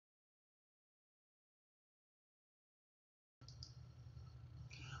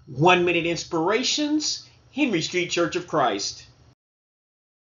1 Minute Inspirations, Henry Street Church of Christ.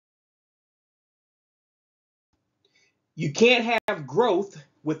 You can't have growth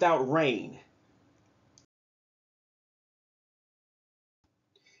without rain.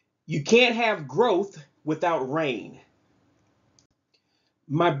 You can't have growth without rain.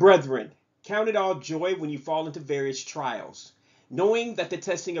 My brethren, count it all joy when you fall into various trials, knowing that the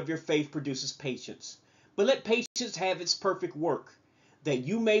testing of your faith produces patience. But let patience have its perfect work, that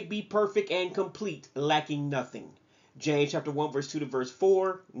you may be perfect and complete, lacking nothing. James chapter 1, verse 2 to verse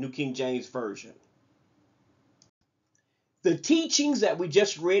 4, New King James Version. The teachings that we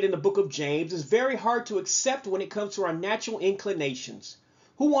just read in the book of James is very hard to accept when it comes to our natural inclinations.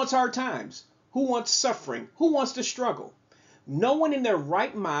 Who wants hard times? Who wants suffering? Who wants to struggle? No one in their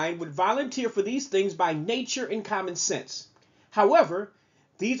right mind would volunteer for these things by nature and common sense. However,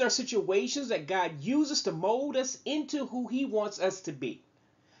 these are situations that God uses to mold us into who He wants us to be.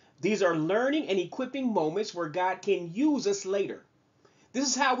 These are learning and equipping moments where God can use us later. This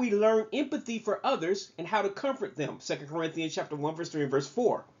is how we learn empathy for others and how to comfort them. 2 Corinthians chapter 1, verse 3 and verse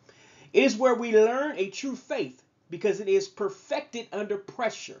 4. It is where we learn a true faith because it is perfected under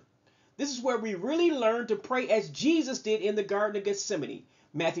pressure. This is where we really learn to pray as Jesus did in the Garden of Gethsemane.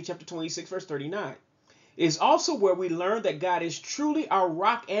 Matthew chapter 26, verse 39. It is also where we learn that God is truly our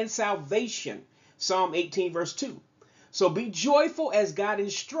rock and salvation. Psalm 18, verse 2. So be joyful as God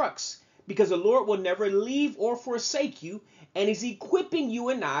instructs, because the Lord will never leave or forsake you, and is equipping you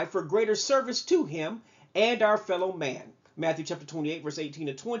and I for greater service to Him and our fellow man. Matthew chapter 28, verse 18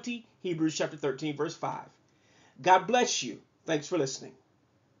 to 20, Hebrews chapter 13, verse 5. God bless you. Thanks for listening.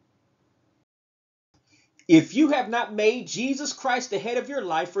 If you have not made Jesus Christ the head of your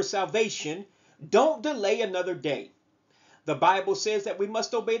life for salvation, don't delay another day. The Bible says that we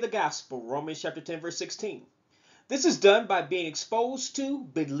must obey the gospel, Romans chapter 10, verse 16. This is done by being exposed to,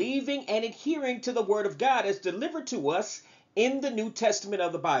 believing, and adhering to the Word of God as delivered to us in the New Testament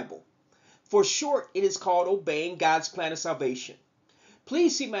of the Bible. For short, it is called obeying God's plan of salvation.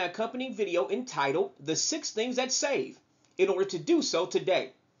 Please see my accompanying video entitled The 6 Things That Save in order to do so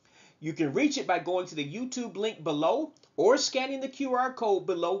today. You can reach it by going to the YouTube link below or scanning the QR code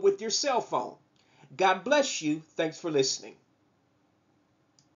below with your cell phone. God bless you. Thanks for listening.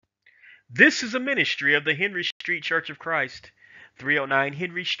 This is a ministry of the Henry Street Church of Christ, 309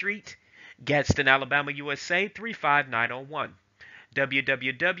 Henry Street, Gadsden, Alabama, USA 35901.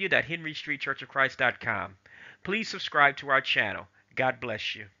 www.henrystreetchurchofchrist.com. Please subscribe to our channel. God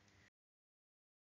bless you.